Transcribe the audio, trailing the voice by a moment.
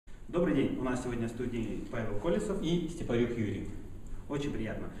Добрый день, у нас сегодня в студии Павел Колесов и Степарюк Юрий. Очень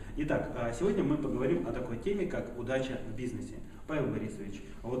приятно. Итак, сегодня мы поговорим о такой теме, как удача в бизнесе. Павел Борисович,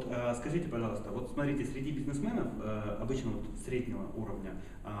 вот скажите, пожалуйста, вот смотрите, среди бизнесменов, обычно вот среднего уровня,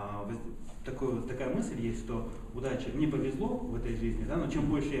 такая мысль есть, что удача, мне повезло в этой жизни, да, но чем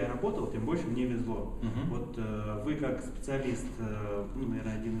больше я работал, тем больше мне везло. Вот вы как специалист,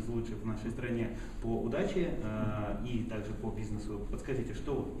 наверное, один из лучших в нашей стране по удаче и также по бизнесу, подскажите,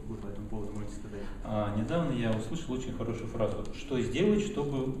 что вы по этому поводу можете сказать? Недавно я услышал очень хорошую фразу: что сделать,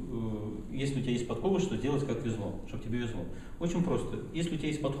 чтобы, если у тебя есть подковы, что сделать, как везло, чтобы тебе везло. Очень просто. Если у тебя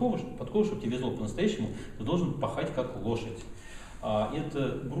есть подковы, чтобы тебе везло по-настоящему, ты должен пахать как лошадь.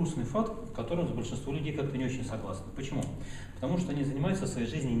 Это грустный факт, с которым большинство людей как-то не очень согласны. Почему? Потому что они занимаются в своей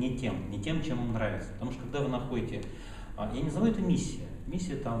жизни не тем, чем им нравится. Потому что когда вы находите, я не называю это миссия,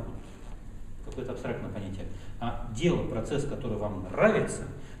 миссия там какое-то абстрактное понятие, а дело, процесс, который вам нравится,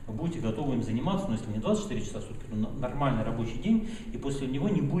 вы будете готовы им заниматься, но если не 24 часа в сутки, то нормальный рабочий день, и после него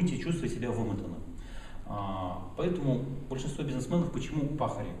не будете чувствовать себя вымотанным. Поэтому большинство бизнесменов почему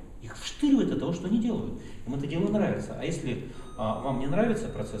пахари? Их вштыривает от того, что они делают. Им это дело нравится. А если вам не нравится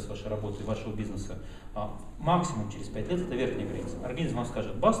процесс вашей работы, вашего бизнеса, максимум через 5 лет это верхняя граница. Организм вам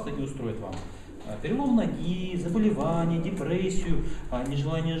скажет баста и устроит вам перелом ноги, заболевания, депрессию,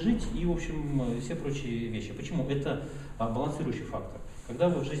 нежелание жить и, в общем, все прочие вещи. Почему? Это балансирующий фактор. Когда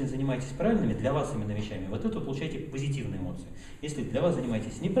вы в жизни занимаетесь правильными для вас именно вещами, вот это вы получаете позитивные эмоции. Если для вас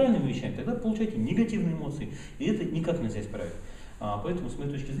занимаетесь неправильными вещами, тогда получаете негативные эмоции, и это никак нельзя исправить. Поэтому, с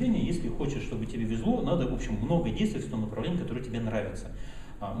моей точки зрения, если хочешь, чтобы тебе везло, надо, в общем, много действовать в том направлении, которое тебе нравится.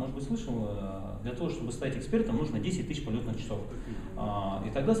 Может быть, слышал, для того, чтобы стать экспертом, нужно 10 тысяч полетных часов. И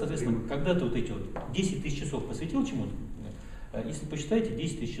тогда, соответственно, когда ты вот эти вот 10 тысяч часов посвятил чему-то, если посчитаете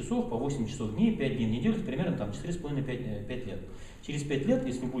 10 тысяч часов по 8 часов в дней, 5 дней в неделю, это примерно там 4,5-5 лет. Через 5 лет,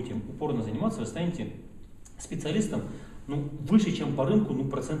 если вы будете упорно заниматься, вы станете специалистом выше, чем по рынку,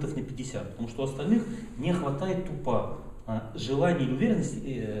 процентов на 50. Потому что у остальных не хватает тупо желания или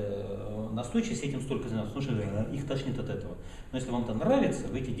уверенности, настойчивости этим столько заниматься, потому что их тошнит от этого. Но если вам это нравится,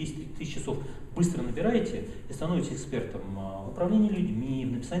 вы эти 10 тысяч часов быстро набираете и становитесь экспертом в управлении людьми,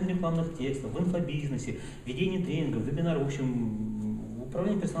 в написании рекламных текстов, в инфобизнесе, в ведении тренингов, вебинаров, в общем, в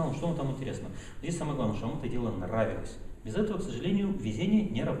управлении персоналом, что вам там интересно. Здесь самое главное, что вам это дело нравилось. Без этого, к сожалению, везение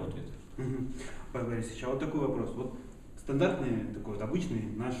не работает. Павел Борисович, а вот такой вопрос. Вот стандартный, такой вот обычный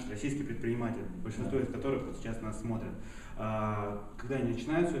наш российский предприниматель, большинство из которых вот сейчас нас смотрят, когда они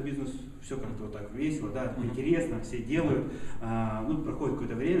начинают свой бизнес, все как-то вот так весело, да, интересно, все делают, проходит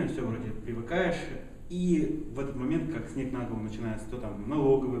какое-то время, все вроде привыкаешь, и в этот момент, как снег на голову начинается, то там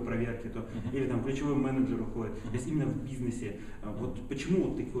налоговые проверки, то или там ключевой менеджер уходит, то есть именно в бизнесе. Вот почему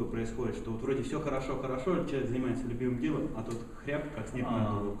вот такое происходит, что вот вроде все хорошо, человек занимается любимым делом, а тут хряп, как снег на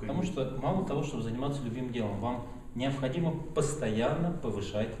голову. Потому что мало того, чтобы заниматься любимым делом, вам необходимо постоянно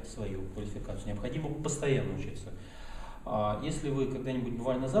повышать свою квалификацию, необходимо постоянно учиться. Если вы когда-нибудь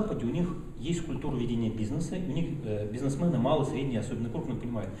бывали на Западе, у них есть культура ведения бизнеса, у них бизнесмены малые, средние, особенно крупные,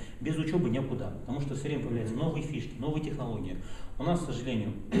 понимают, без учебы никуда, потому что все время появляются новые фишки, новые технологии. У нас, к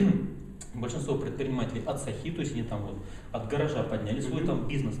сожалению, большинство предпринимателей от сахи, то есть они там вот от гаража подняли свой там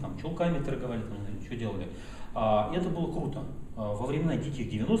бизнес, там чулками торговали, там, что делали. И это было круто. Во времена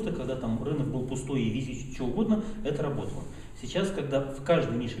диких 90-х, когда там рынок был пустой и вези что угодно, это работало. Сейчас, когда в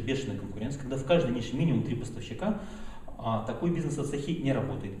каждой нише бешеная конкуренция, когда в каждой нише минимум 3 поставщика, такой бизнес от сахи не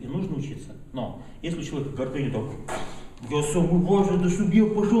работает, и нужно учиться. Но если у человека гордыня так, я самый важный, да чтобы я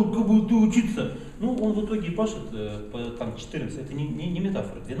пошел кому-то учиться, он в итоге пашет там 14, это не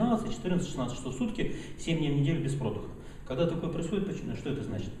метафора, 12, 14, 16 часов в сутки, 7 дней в неделю без продыха. Когда такое происходит, что это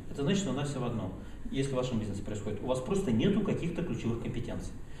значит? Это значит, что у нас все в одном. Если в вашем бизнесе происходит, у вас просто нету каких-то ключевых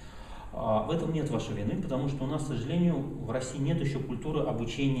компетенций. В этом нет вашей вины, потому что у нас, к сожалению, в России нет еще культуры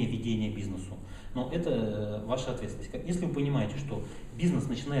обучения ведения бизнесу. Но это ваша ответственность. Если вы понимаете, что бизнес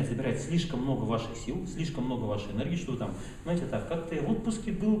начинает забирать слишком много ваших сил, слишком много вашей энергии, что вы там, знаете, так, как-то я в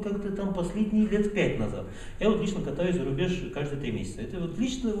отпуске был как-то там последние лет 5 назад. Я вот лично катаюсь за рубеж каждые 3 месяца. Это вот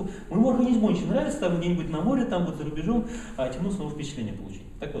лично моему организму очень нравится, там где-нибудь на море, там вот за рубежом, тяну снова впечатление получить.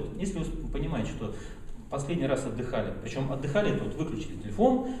 Так вот, если вы понимаете, что последний раз отдыхали, причем отдыхали, это вот выключили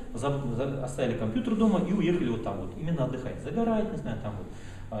телефон, оставили компьютер дома и уехали вот там вот, именно отдыхать, загорать, не знаю, там вот.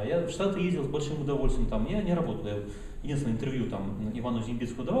 Я в Штаты ездил с большим удовольствием, там я не работал, я единственное интервью там Ивану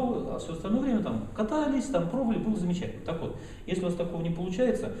Зимбицкому давал, а все остальное время там катались, там пробовали, было замечательно. Так вот, если у вас такого не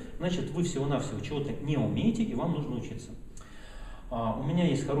получается, значит вы всего-навсего чего-то не умеете и вам нужно учиться. У меня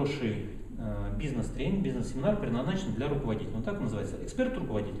есть хороший бизнес-тренинг, бизнес-семинар предназначен для руководителя. Он так называется.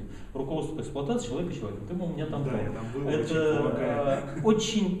 Эксперт-руководитель. Руководство по эксплуатации человека-человека. Ты у меня там был. Это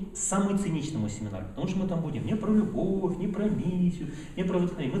очень самый циничный мой семинар. Потому что мы там будем не про любовь, не про миссию, не про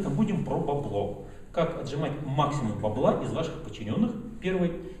вдохновение. Мы там будем про бабло. Как отжимать максимум бабла из ваших подчиненных,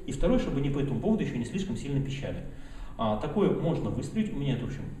 первый. И второй, чтобы они по этому поводу еще не слишком сильно пищали. Такое можно выстроить. У меня это, в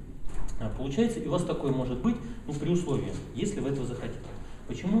общем, получается. И у вас такое может быть, ну, при условии, если вы этого захотите.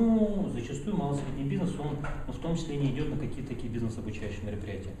 Почему зачастую малый-средний бизнес, он в том числе не идет на какие-то такие бизнес-обучающие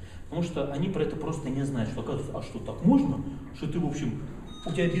мероприятия? Потому что они про это просто не знают, что оказывается, а что, так можно? Что ты, в общем,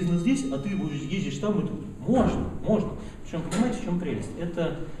 у тебя бизнес здесь, а ты ездишь там и тут. Можно, можно. Причем, понимаете, в чем прелесть?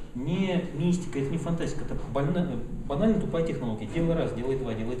 Это не мистика, это не фантастика, это банально тупая технология. Делай раз, делай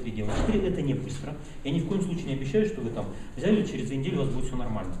два, делай три, делай четыре. Это не быстро. Я ни в коем случае не обещаю, что вы там взяли, через 2 недели у вас будет все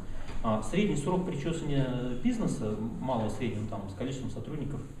нормально. Средний срок причесывания бизнеса, малого и среднего, там, с количеством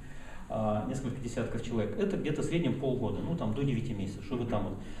сотрудников, несколько десятков человек, это где-то в среднем полгода, ну там до 9 месяцев, что вы там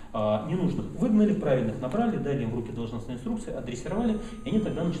вот ненужных выгнали, правильных набрали, дали им в руки должностные инструкции, адресировали, и они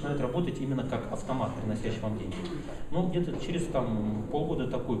тогда начинают работать именно как автомат, приносящий вам деньги. Но где-то через там полгода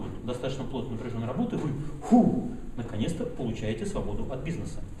такой вот достаточно плотно напряженной работы вы, наконец-то получаете свободу от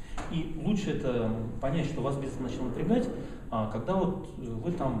бизнеса. И лучше это понять, что вас бизнес начал напрягать, когда вот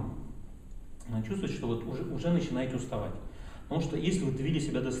вы там чувствуете, что вот уже начинаете уставать. Потому что если вы довели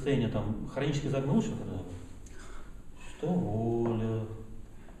себя до состояния там, хронически загнувшего, что воля,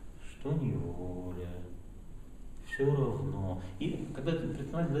 что неволя, все равно. И когда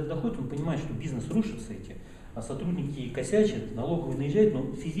предприниматель доходит, он понимает, что бизнес рушится, а сотрудники косячат, налоговые наезжают,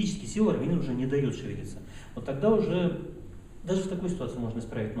 но физически сила организма уже не дает шевелиться. Вот тогда уже, даже в такой ситуации можно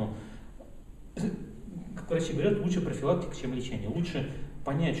исправить, но, как врачи говорят, лучше профилактика, чем лечение. Лучше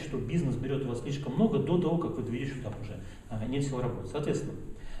понять, что бизнес берет у вас слишком много до того, как вы довели, что там уже нет сил работать. Соответственно,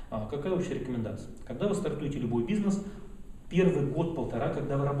 какая вообще рекомендация? Когда вы стартуете любой бизнес, первый год-полтора,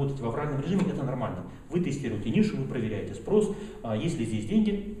 когда вы работаете в авральном режиме, это нормально. Вы тестируете нишу, вы проверяете спрос, есть ли здесь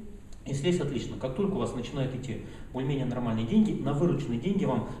деньги. Если есть, отлично. Как только у вас начинают идти более-менее нормальные деньги, на вырученные деньги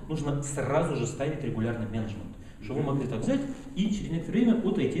вам нужно сразу же ставить регулярный менеджмент, чтобы вы могли так взять и через некоторое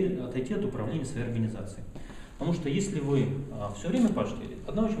время отойти от управления своей организацией. Потому что если вы все время пашете,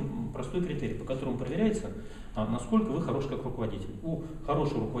 один очень простой критерий, по которому проверяется, насколько вы хороший как руководитель. У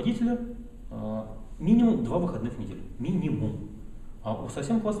хорошего руководителя минимум 2 выходных в неделю. Минимум. А у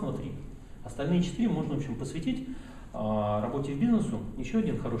совсем классного 3. Остальные 4 можно, в общем, посвятить работе в бизнесу. Еще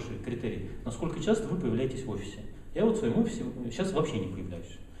один хороший критерий, насколько часто вы появляетесь в офисе. Я вот в своем офисе сейчас вообще не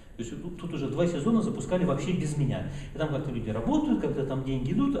появляюсь. То есть тут уже 2 сезона запускали вообще без меня. И там как-то люди работают, как-то там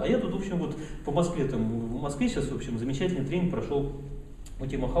деньги идут, а я тут, в общем, вот по Москве, в Москве сейчас, в общем, замечательный тренинг прошел у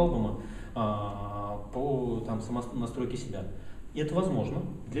Тима Халбома по там, самонастройке себя. И это возможно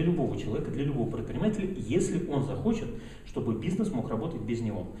для любого человека, для любого предпринимателя, если он захочет, чтобы бизнес мог работать без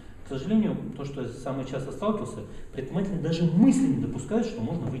него. К сожалению, то, что я самый часто сталкивался, предприниматели даже мысли не допускают, что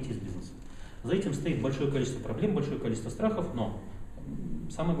можно выйти из бизнеса. За этим стоит большое количество проблем, большое количество страхов, но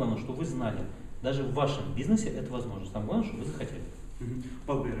самое главное, что вы знали, даже в вашем бизнесе это возможно. Самое главное, что вы захотели.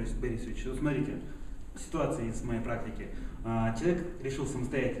 Павел Борисович, вот смотрите, ситуация из моей практики. Человек решил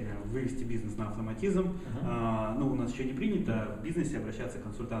самостоятельно вывести бизнес на автоматизм. Ну, у нас еще не принято в бизнесе обращаться к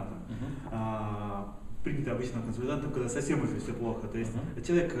консультантам. Принято обычно консультантам, когда совсем уже все плохо. То есть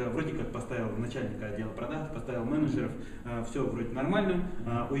человек вроде как поставил начальника отдела продаж, поставил менеджеров, все вроде нормально,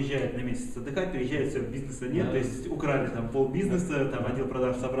 уезжает на месяц отдыхать, уезжает, все, бизнеса нет, то есть украли там полбизнеса, там отдел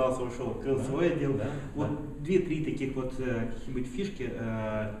продаж собрался, ушел, открыл свой отдел. Вот 2-3 таких вот каких-нибудь фишки,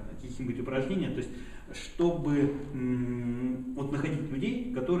 каких-нибудь упражнения, то есть чтобы вот находить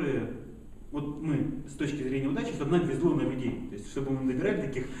людей, которые вот мы с точки зрения удачи, чтобы нам везло на людей, то есть чтобы мы набирали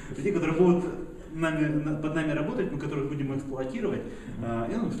таких людей, которые будут под нами работать, мы которых будем эксплуатировать,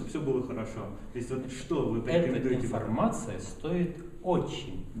 и чтобы все было хорошо. То есть вот что вы порекомендуете? Эта информация стоит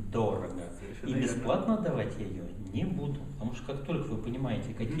очень дорого, и бесплатно давать я ее не буду, потому что как только вы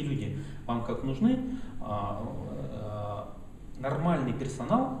понимаете, какие люди вам как нужны, нормальный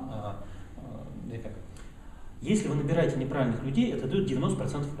персонал, если вы набираете неправильных людей, это дает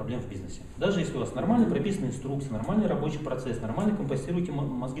 90% проблем в бизнесе. Даже если у вас нормально прописаны инструкции, нормальный рабочий процесс, нормально компостируете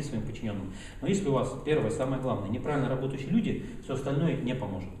мозги своим подчиненным. Но если у вас, первое, самое главное, неправильно работающие люди, все остальное не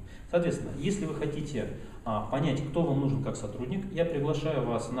поможет. Соответственно, если вы хотите понять, кто вам нужен как сотрудник, я приглашаю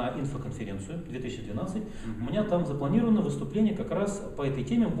вас на инфоконференцию 2012. У меня там запланировано выступление как раз по этой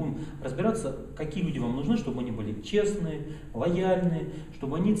теме. Будем разбираться, какие люди вам нужны, чтобы они были честные, лояльные,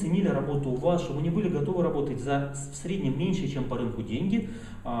 чтобы они ценили работу у вас, чтобы они были готовы работать за в среднем меньше, чем по рынку деньги,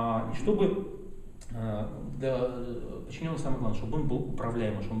 и чтобы Для подчиненного самое главное, чтобы он был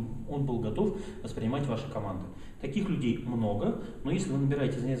управляемый, чтобы он был готов воспринимать ваши команды. Таких людей много, но если вы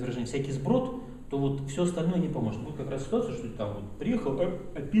набираете, извиняюсь за выражение, всякий сброд, то вот все остальное не поможет. Будет как раз ситуация, что ты там вот приехал,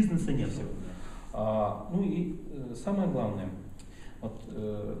 а бизнеса нет всего. Ну и самое главное, вот,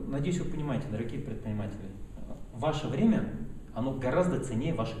 надеюсь, вы понимаете, дорогие предприниматели, ваше время, оно гораздо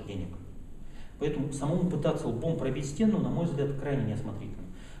ценнее ваших денег. Поэтому самому пытаться лбом пробить стену, на мой взгляд, крайне неосмотрительно.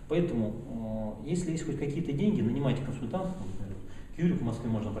 Поэтому, если есть хоть какие-то деньги, нанимайте консультантов, например. К Юрию в Москве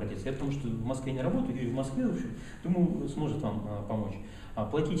можно обратиться. Я потому что в Москве не работаю, Юрий в Москве, в общем, думаю, сможет вам помочь.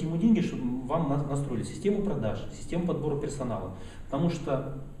 Платите ему деньги, чтобы вам настроили систему продаж, систему подбора персонала. Потому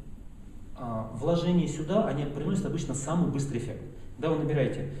что вложения сюда, они приносят обычно самый быстрый эффект. Когда вы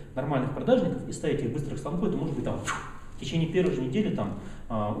набираете нормальных продажников и ставите их быстро к станку, это может быть там в течение первой же недели там,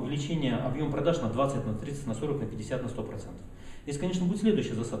 увеличение объема продаж на 20, на 30, на 40, на 50, на 100%. Если, конечно, будет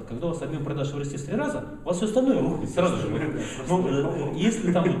следующая засада, когда у вас объем продаж вырастет в 3 раза, у вас все остальное рухнет сразу же. Но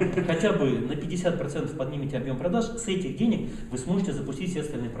если там хотя бы на 50% поднимете объем продаж, с этих денег вы сможете запустить все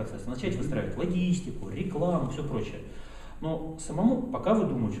остальные процессы. Начать выстраивать логистику, рекламу, все прочее. Но самому, пока вы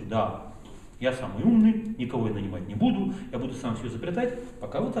думаете, да, я самый умный, никого я нанимать не буду, я буду сам все изобретать,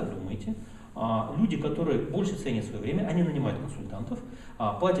 пока вы так думаете. Люди, которые больше ценят свое время, они нанимают консультантов,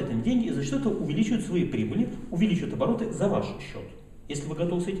 платят им деньги и за счет этого увеличивают свои прибыли, увеличивают обороты за ваш счет. Если вы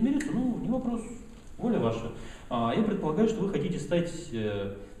готовы с этим мириться, ну, не вопрос, воля ваша. Я предполагаю, что вы хотите стать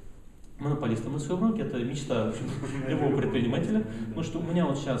монополистом на своем рынке, это мечта любого предпринимателя, потому что у меня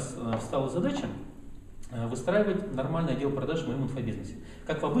вот сейчас встала задача выстраивать нормальный отдел продаж в моем инфобизнесе.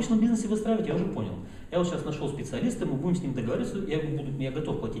 Как в обычном бизнесе выстраивать, я уже понял. Я вот сейчас нашел специалиста, мы будем с ним договариваться, я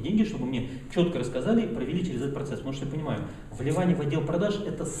готов платить деньги, чтобы мне четко рассказали и провели через этот процесс. Потому что я понимаю, вливание в отдел продаж –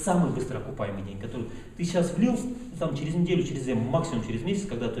 это самый быстро окупаемый день, который ты сейчас влил, там, через неделю, через 2, максимум через месяц,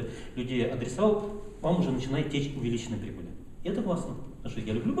 когда ты людей адресовал, вам уже начинает течь увеличенная прибыль. И это классно. Потому что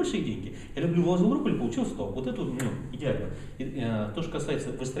я люблю большие деньги, я люблю вложил рубль, получил 100. Вот это идеально. То, что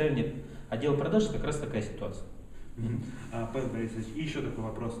касается выстраивания отдела продаж, как раз такая ситуация. Павел Борисович, и еще такой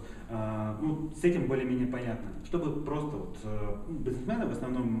вопрос. С этим более-менее понятно. Чтобы просто бизнесмены, в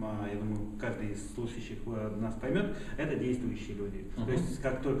основном, я думаю, каждый из слушающих нас поймет, это действующие люди. То есть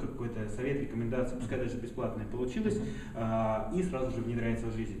как только какой-то совет, рекомендация, пускай даже бесплатная, получилась, и сразу же внедряется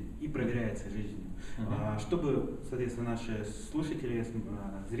в жизнь и проверяется жизнью. Чтобы, соответственно, наши слушатели,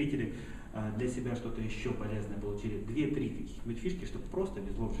 зрители для себя что-то еще полезное получили, 2-3 каких-нибудь фишки, чтобы просто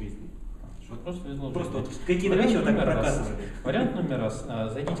везло в жизни. Просто везло. Просто какие-то вещи вот так прокатывали. Вариант номер раз.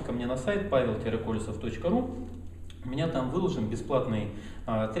 Зайдите ко мне на сайт pavel-kolesov.ru. У меня там выложен бесплатный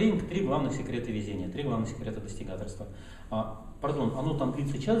тренинг «3 главных секрета везения», 3 главных секрета достигаторства. Пардон, оно там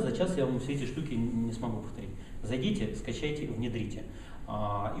длится час, за час я вам все эти штуки не смогу повторить. Зайдите, скачайте, внедрите.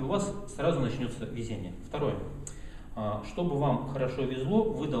 И у вас сразу начнется везение. Второе. Чтобы вам хорошо везло,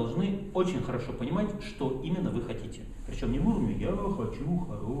 вы должны очень хорошо понимать, что именно вы хотите. Причем не в уровне «я хочу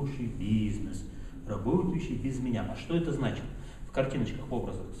хороший бизнес, работающий без меня». А что это значит? В картиночках, в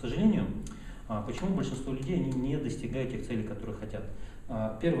образах. К сожалению, почему большинство людей не достигают тех целей, которые хотят?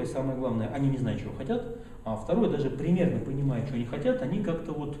 Первое, самое главное, они не знают, чего хотят. Второе, даже примерно понимая, что они хотят, они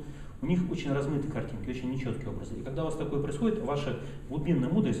как-то вот, у них очень размытые картинки, очень нечеткие образы. И когда у вас такое происходит, ваша глубинная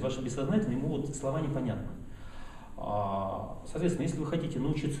мудрость, ваша бессознательная, ему вот слова непонятны. Соответственно, если вы хотите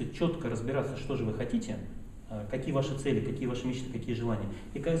научиться четко разбираться, что же вы хотите, какие ваши цели, какие ваши мечты, какие желания,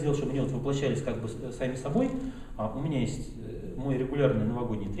 и как сделать, чтобы они вот воплощались как бы сами собой, у меня есть мой регулярный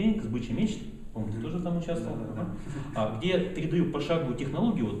новогодний тренинг «Сбыча мечт», по-моему, ты тоже там участвовал, где я передаю пошаговую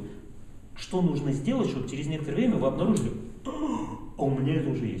технологию, вот, что нужно сделать, чтобы через некоторое время вы обнаружили, а у меня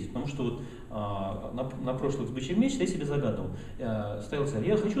это уже есть. Потому что вот на прошлых «Сбычах мечт» я себе загадывал, ставил цель,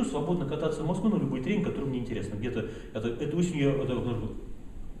 я хочу свободно кататься в Москву на любой тренинг, который мне интересно. Где-то это осенью я обнаружил.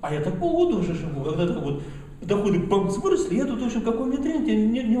 А я так полгода уже живу, когда так вот доходы выросли, я тут, в общем, какой у меня тренинг,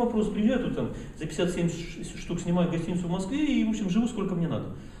 не вопрос, приезжаю, тут там за 57 штук снимаю гостиницу в Москве и, в общем, живу сколько мне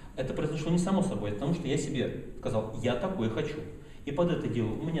надо. Это произошло не само собой, потому что я себе сказал, я такое хочу. И под это дело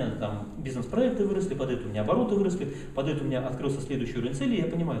у меня там бизнес-проекты выросли, под это у меня обороты выросли, под это у меня открылся следующий уровень цели, и я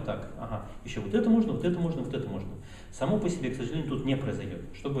понимаю, так, ага, еще вот это можно, вот это можно, вот это можно. Само по себе, к сожалению, тут не произойдет.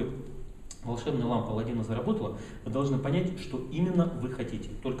 Чтобы волшебная лампа Аладдина заработала, вы должны понять, что именно вы хотите.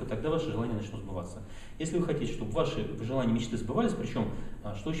 Только тогда ваши желания начнут сбываться. Если вы хотите, чтобы ваши желания, мечты сбывались, причем,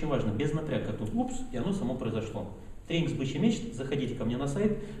 что очень важно, без напряга, то упс, и оно само произошло. Тренинг с бычьим меч, заходите ко мне на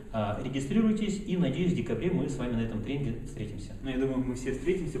сайт, регистрируйтесь, и, надеюсь, в декабре мы с вами на этом тренинге встретимся. Ну, я думаю, мы все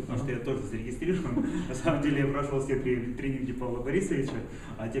встретимся, потому что я тоже зарегистрирован. На самом деле, я прошел все тренинги Павла Борисовича,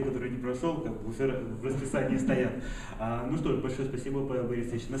 а те, которые не прошел, как бы уже в расписании стоят. Ну что ж, большое спасибо, Павел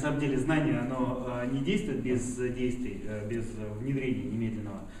Борисович. На самом деле, знание, оно не действует без действий, без внедрения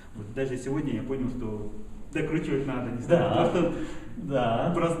немедленного. Вот даже сегодня я понял, что докручивать надо, не знаю, просто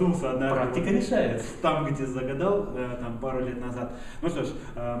проснулся однажды. Практика решает. Там, где загадал, там пару лет назад. Ну что ж,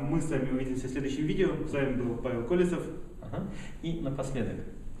 мы с вами увидимся в следующем видео. С вами был Павел Колесов. И напоследок,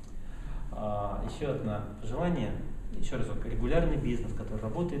 еще одно пожелание. Еще разок, регулярный бизнес, который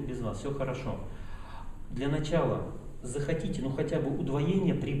работает без вас, все хорошо. Для начала захотите, ну хотя бы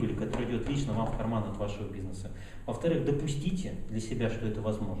удвоение прибыли, которая идет лично вам в карман от вашего бизнеса. Во-вторых, допустите для себя, что это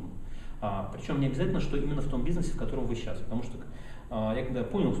возможно. Причем не обязательно, что именно в том бизнесе, в котором вы сейчас. Потому что я когда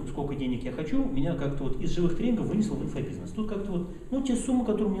понял, сколько денег я хочу, меня как-то вот из живых тренингов вынесло в инфобизнес. Тут как-то вот, ну, те суммы,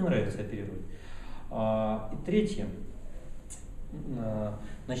 которые мне нравится оперировать. И третье,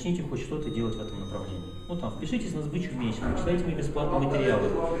 начните хоть что-то делать в этом направлении. Ну там, впишитесь на сбычу меч, почитайте мои бесплатные материалы.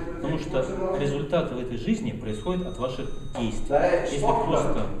 Потому что результаты в этой жизни происходят от ваших действий. Если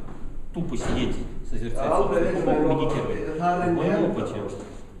просто тупо сидеть, созерцать собственный опыт, медитировать, в моем опыте,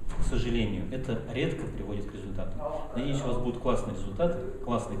 к сожалению, это редко приводит к результату. Надеюсь, у вас будут классные результаты,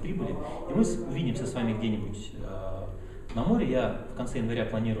 классные прибыли, и мы увидимся с вами где-нибудь на море. Я в конце января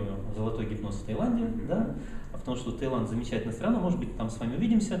планирую золотой гипноз в Таиланде, да, потому что Таиланд замечательная страна, может быть, там с вами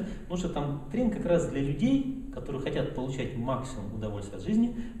увидимся, потому что там тренинг как раз для людей, которые хотят получать максимум удовольствия от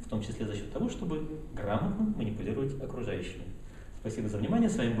жизни, в том числе за счет того, чтобы грамотно манипулировать окружающими. Спасибо за внимание,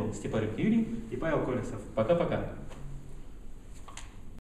 с вами был Степарюк Юрий и Павел Колесов. Пока-пока.